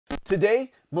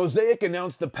Today, Mosaic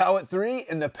announced the Palette 3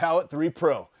 and the Palette 3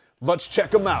 Pro. Let's check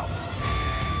them out.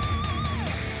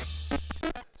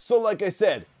 So like I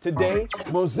said, today,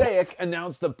 Mosaic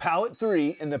announced the Palette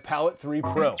 3 and the Palette 3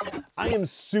 Pro. I am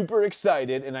super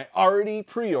excited and I already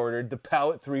pre-ordered the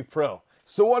Palette 3 Pro.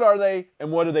 So what are they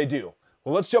and what do they do?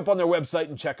 Well, let's jump on their website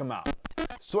and check them out.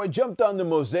 So I jumped onto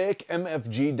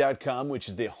mosaicmfg.com, which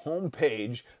is the home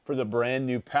page for the brand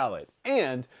new palette.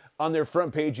 And on their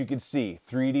front page, you can see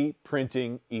 3D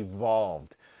printing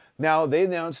evolved. Now, they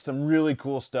announced some really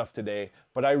cool stuff today,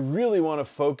 but I really want to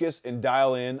focus and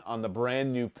dial in on the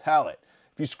brand new palette.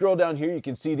 If you scroll down here, you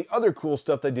can see the other cool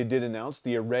stuff that they did announce,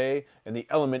 the Array and the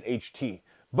Element HT.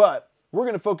 But we're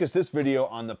going to focus this video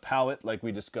on the palette like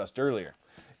we discussed earlier.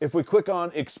 If we click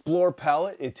on Explore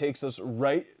Palette, it takes us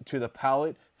right to the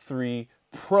Palette 3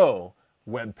 Pro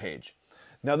webpage.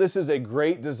 Now this is a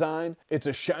great design. It's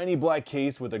a shiny black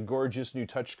case with a gorgeous new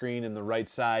touchscreen in the right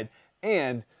side,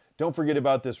 and don't forget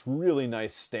about this really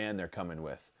nice stand they're coming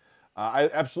with.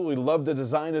 I absolutely love the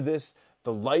design of this.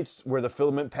 The lights where the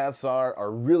filament paths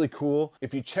are really cool.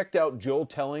 If you checked out Joel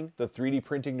Telling, the 3D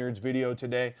Printing Nerds video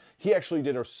today, he actually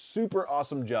did a super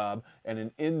awesome job and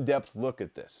an in-depth look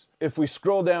at this. If we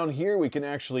scroll down here, we can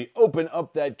actually open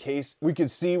up that case. We can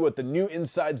see what the new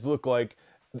insides look like,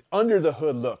 under the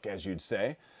hood look, as you'd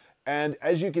say. And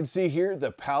as you can see here,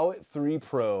 the Palette 3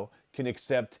 Pro can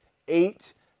accept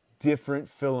 8 different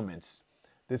filaments.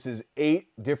 This is 8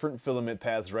 different filament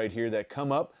paths right here that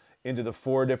come up into the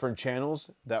 4 different channels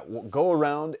that will go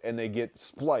around and they get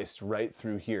spliced right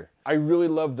through here. I really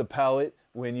love the palette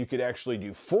when you could actually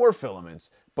do 4 filaments,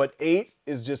 but 8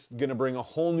 is just gonna bring a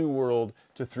whole new world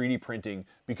to 3D printing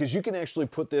because you can actually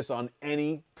put this on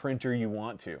any printer you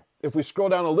want to. If we scroll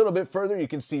down a little bit further, you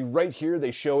can see right here they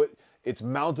show it. It's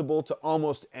mountable to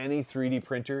almost any 3D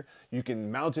printer. You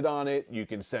can mount it on it, you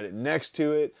can set it next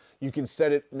to it, you can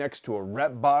set it next to a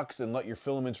Repbox and let your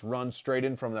filaments run straight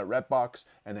in from that Repbox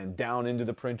and then down into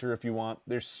the printer if you want.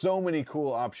 There's so many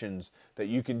cool options that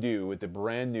you can do with the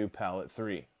brand new Palette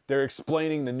 3. They're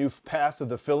explaining the new path of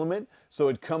the filament, so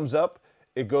it comes up,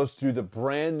 it goes through the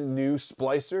brand new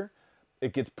splicer,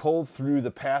 it gets pulled through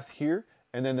the path here,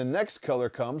 and then the next color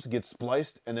comes, gets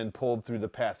spliced, and then pulled through the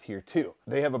path here too.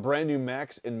 They have a brand new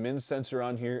max and min sensor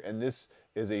on here, and this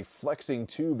is a flexing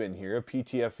tube in here, a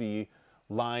PTFE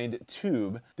lined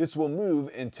tube. This will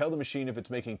move and tell the machine if it's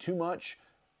making too much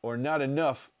or not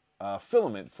enough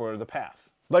filament for the path.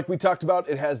 Like we talked about,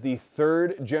 it has the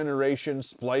 3rd generation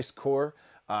splice core.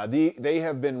 They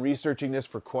have been researching this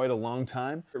for quite a long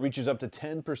time. It reaches up to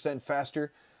 10%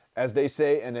 faster, as they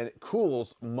say, and it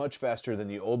cools much faster than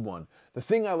the old one. The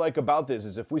thing I like about this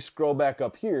is if we scroll back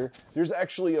up here, there's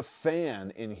actually a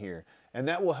fan in here, and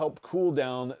that will help cool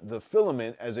down the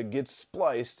filament as it gets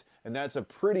spliced, and that's a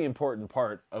pretty important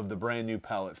part of the brand new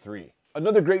Palette 3.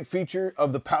 Another great feature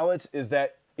of the palettes is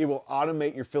that it will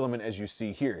automate your filament as you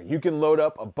see here. You can load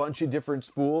up a bunch of different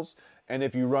spools, and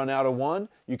if you run out of one,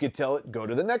 you can tell it, go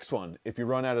to the next one. If you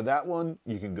run out of that one,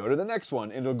 you can go to the next one,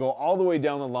 and it'll go all the way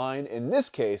down the line, in this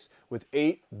case, with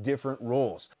 8 different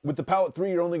rolls. With the Palette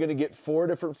 3, you're only gonna get 4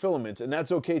 different filaments, and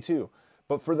that's okay too.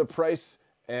 But for the price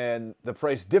and the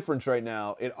price difference right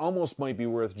now, it almost might be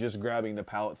worth just grabbing the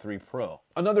Palette 3 Pro.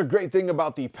 Another great thing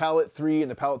about the Palette 3 and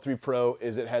the Palette 3 Pro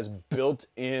is it has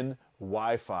built-in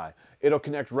Wi-Fi. It'll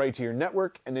connect right to your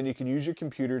network, and then you can use your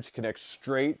computer to connect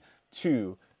straight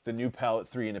to the new Palette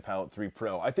 3 and the Palette 3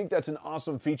 Pro. I think that's an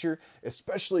awesome feature,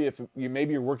 especially if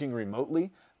maybe you're working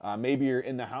remotely, maybe you're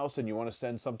in the house and you want to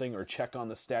send something or check on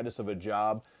the status of a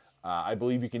job. I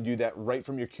believe you can do that right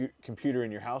from your computer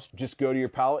in your house. Just go to your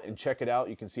palette and check it out.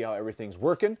 You can see how everything's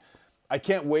working. I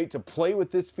can't wait to play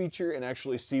with this feature and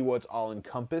actually see what's all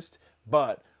encompassed,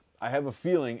 but I have a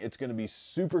feeling it's going to be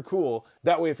super cool.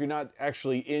 That way, if you're not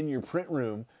actually in your print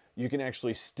room, you can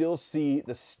actually still see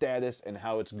the status and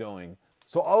how it's going.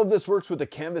 So all of this works with the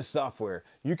Canvas software.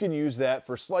 You can use that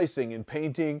for slicing and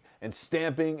painting and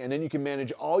stamping, and then you can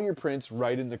manage all your prints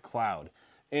right in the cloud.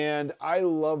 And I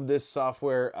love this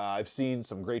software. I've seen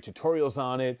some great tutorials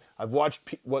on it. I've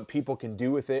watched what people can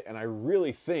do with it, and I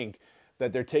really think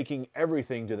that they're taking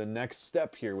everything to the next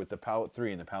step here with the Palette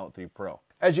 3 and the Palette 3 Pro.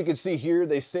 As you can see here,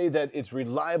 they say that it's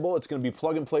reliable. It's going to be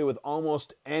plug and play with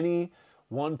almost any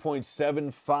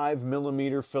 1.75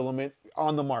 millimeter filament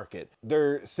on the market.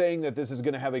 They're saying that this is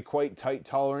going to have a quite tight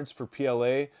tolerance for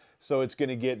PLA, so it's going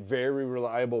to get very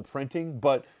reliable printing,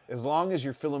 but as long as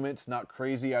your filament's not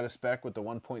crazy out of spec with the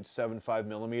 1.75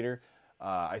 millimeter,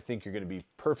 I think you're going to be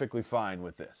perfectly fine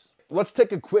with this. Let's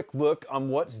take a quick look on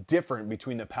what's different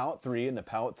between the Palette 3 and the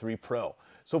Palette 3 Pro.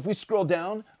 So if we scroll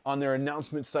down on their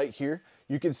announcement site here,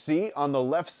 you can see on the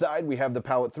left side we have the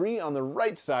Palette 3, on the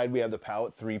right side we have the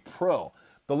Palette 3 Pro.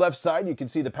 The left side, you can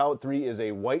see the Palette 3 is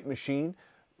a white machine,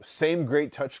 same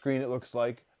great touchscreen it looks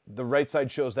like. The right side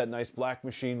shows that nice black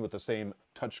machine with the same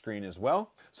touchscreen as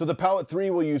well. So the Palette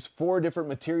 3 will use 4 different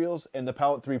materials, and the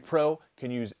Palette 3 Pro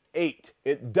can use 8.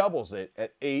 It doubles it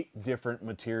at 8 different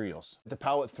materials. The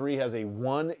Palette 3 has a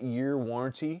 1-year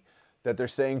warranty that they're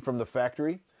saying from the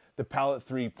factory. The Palette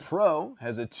 3 Pro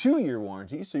has a 2-year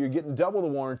warranty, so you're getting double the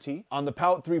warranty. On the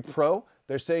Palette 3 Pro,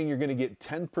 they're saying you're gonna get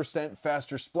 10%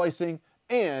 faster splicing,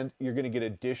 and you're gonna get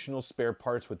additional spare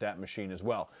parts with that machine as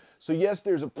well. So yes,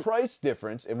 there's a price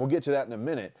difference, and we'll get to that in a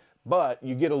minute, but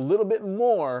you get a little bit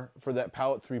more for that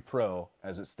Palette 3 Pro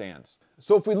as it stands.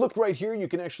 So if we look right here, you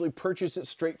can actually purchase it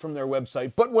straight from their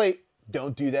website, but wait,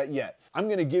 don't do that yet. I'm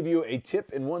gonna give you a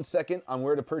tip in 1 second on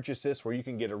where to purchase this, where you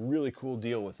can get a really cool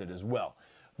deal with it as well.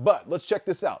 But let's check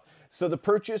this out. So the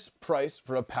purchase price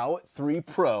for a Palette 3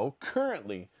 Pro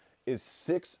currently is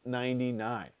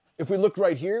 $699. If we look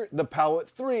right here, the Palette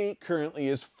 3 currently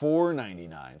is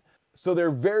 $499. So they're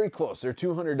very close. They're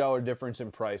 $200 difference in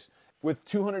price. With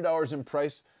 $200 in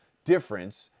price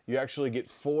difference, you actually get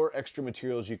 4 extra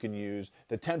materials you can use,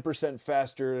 the 10%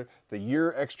 faster, the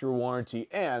year extra warranty,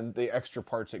 and the extra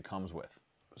parts it comes with.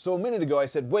 So a minute ago I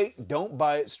said, wait, don't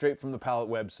buy it straight from the Palette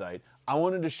website. I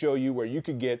wanted to show you where you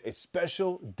could get a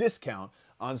special discount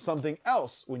on something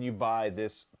else when you buy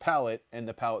this palette and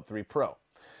the Palette 3 Pro.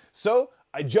 So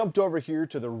I jumped over here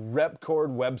to the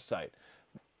Repcord website.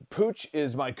 Pooch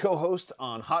is my co-host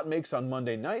on Hot Makes on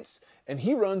Monday nights, and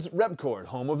he runs Repcord,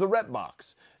 home of the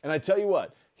Repbox. And I tell you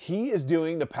what, he is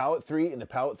doing the Palette 3 and the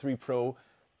Palette 3 Pro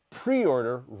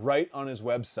pre-order right on his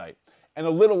website. And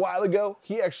a little while ago,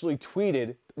 he actually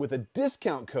tweeted with a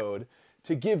discount code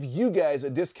to give you guys a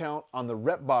discount on the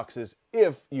Repboxes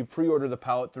if you pre-order the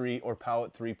Palette 3 or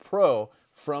Palette 3 Pro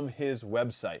from his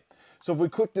website. So if we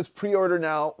click this pre-order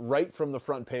now right from the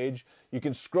front page, you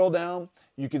can scroll down,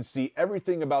 you can see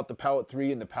everything about the Palette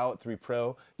 3 and the Palette 3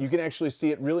 Pro. You can actually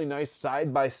see it really nice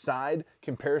side-by-side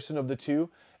comparison of the two.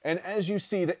 And as you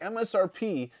see, the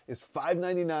MSRP is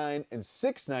 $599 and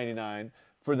 $699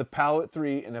 for the Palette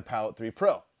 3 and the Palette 3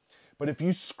 Pro. But if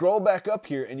you scroll back up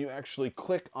here and you actually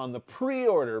click on the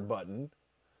pre-order button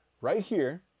right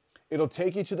here, it'll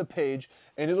take you to the page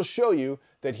and it'll show you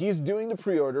that he's doing the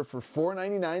pre-order for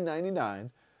 $499.99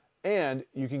 and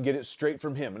you can get it straight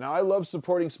from him. Now, I love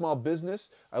supporting small business.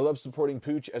 I love supporting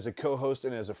Pooch as a co-host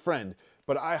and as a friend,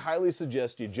 but I highly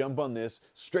suggest you jump on this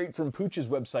straight from Pooch's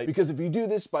website, because if you do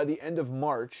this by the end of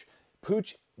March,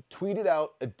 Pooch tweeted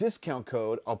out a discount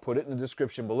code, I'll put it in the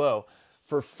description below,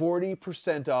 for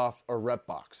 40% off a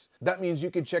Repbox. That means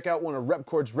you can check out one of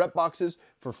Repcord's Repboxes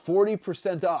for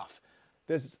 40% off.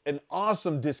 This is an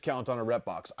awesome discount on a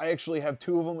Repbox. I actually have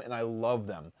 2 of them and I love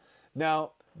them.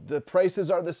 Now, the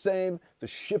prices are the same, the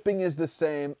shipping is the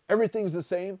same, everything's the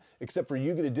same, except for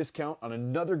you get a discount on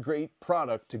another great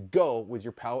product to go with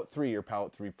your Palette 3 or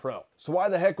Palette 3 Pro. So why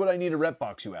the heck would I need a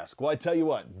Repbox, you ask? Well, I tell you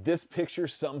what, this picture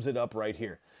sums it up right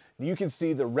here. You can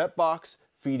see the Repbox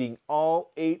feeding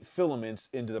all 8 filaments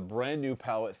into the brand new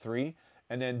Palette 3,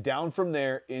 and then down from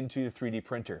there into the 3D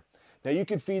printer. Now you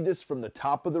can feed this from the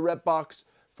top of the Repbox,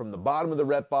 from the bottom of the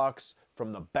Repbox,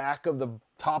 from the back of the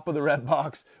top of the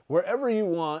Repbox, wherever you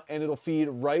want, and it'll feed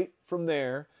right from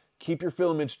there. Keep your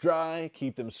filaments dry,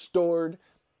 keep them stored,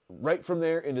 right from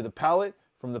there into the palette,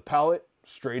 from the palette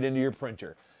straight into your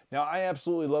printer. Now I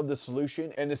absolutely love the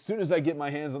solution, and as soon as I get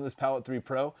my hands on this Palette 3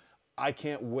 Pro, I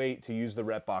can't wait to use the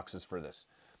Repboxes for this.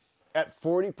 At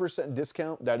 40%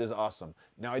 discount, that is awesome.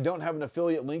 Now, I don't have an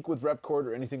affiliate link with Repcord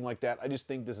or anything like that. I just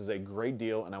think this is a great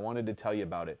deal, and I wanted to tell you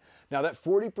about it. Now, that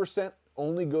 40%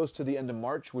 only goes to the end of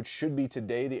March, which should be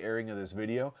today, the airing of this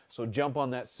video, so jump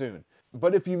on that soon.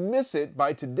 But if you miss it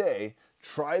by today,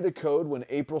 try the code when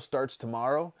April starts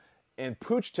tomorrow, and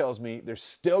Pooch tells me there's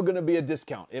still gonna be a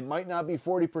discount. It might not be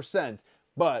 40%,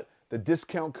 but the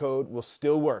discount code will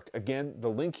still work. Again, the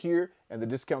link here and the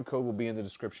discount code will be in the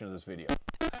description of this video.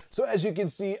 So as you can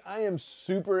see, I am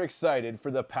super excited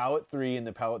for the Palette 3 and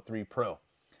the Palette 3 Pro.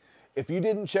 If you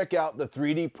didn't check out the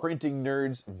 3D Printing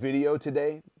Nerds video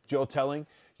today, Joe Telling,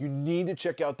 you need to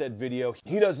check out that video.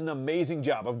 He does an amazing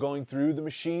job of going through the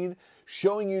machine,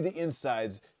 showing you the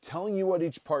insides, telling you what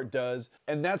each part does,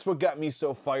 and that's what got me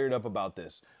so fired up about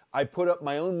this. I put up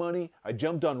my own money, I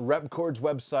jumped on Repcord's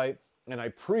website, and I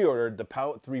pre-ordered the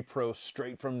Palette 3 Pro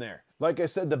straight from there. Like I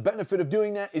said, the benefit of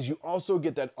doing that is you also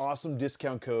get that awesome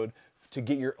discount code to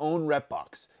get your own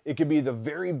Repbox. It could be the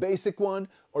very basic one,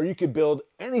 or you could build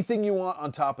anything you want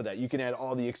on top of that. You can add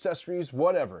all the accessories,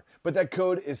 whatever. But that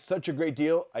code is such a great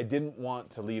deal, I didn't want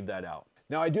to leave that out.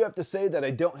 Now I do have to say that I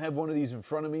don't have one of these in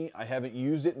front of me. I haven't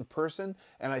used it in person,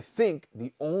 and I think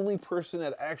the only person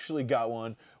that actually got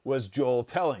one was Joel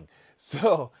Telling.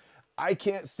 So I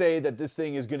can't say that this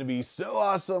thing is gonna be so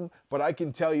awesome, but I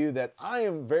can tell you that I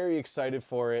am very excited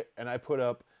for it, and I put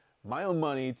up my own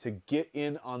money to get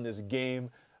in on this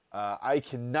game. I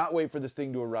cannot wait for this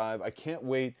thing to arrive. I can't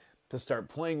wait to start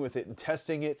playing with it and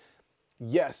testing it.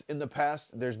 Yes, in the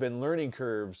past, there's been learning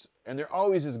curves, and there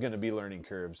always is going to be learning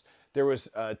curves. There was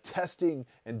testing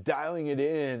and dialing it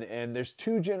in, and there's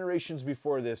 2 generations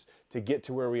before this to get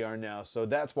to where we are now, so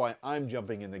that's why I'm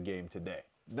jumping in the game today.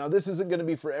 Now, this isn't going to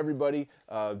be for everybody,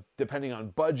 depending on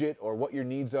budget or what your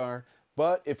needs are,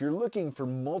 but if you're looking for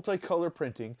multicolor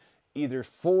printing, either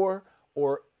 4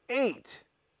 or 8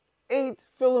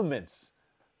 filaments,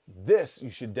 this you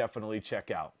should definitely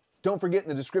check out. Don't forget, in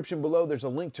the description below, there's a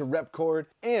link to Repcord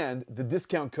and the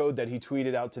discount code that he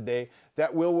tweeted out today.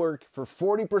 That will work for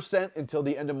 40% until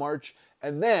the end of March.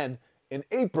 And then in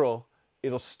April,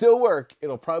 it'll still work.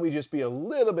 It'll probably just be a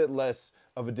little bit less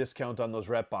of a discount on those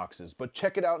Repboxes. But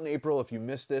check it out in April if you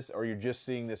missed this or you're just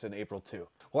seeing this in April too.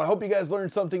 Well, I hope you guys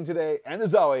learned something today. And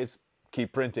as always,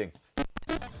 keep printing.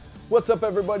 What's up,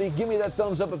 everybody? Give me that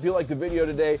thumbs up if you liked the video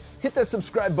today. Hit that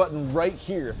subscribe button right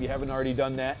here if you haven't already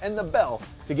done that, and the bell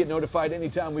to get notified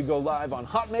anytime we go live on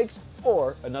hot makes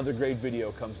or another great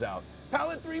video comes out.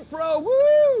 Palette 3 Pro,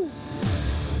 woo!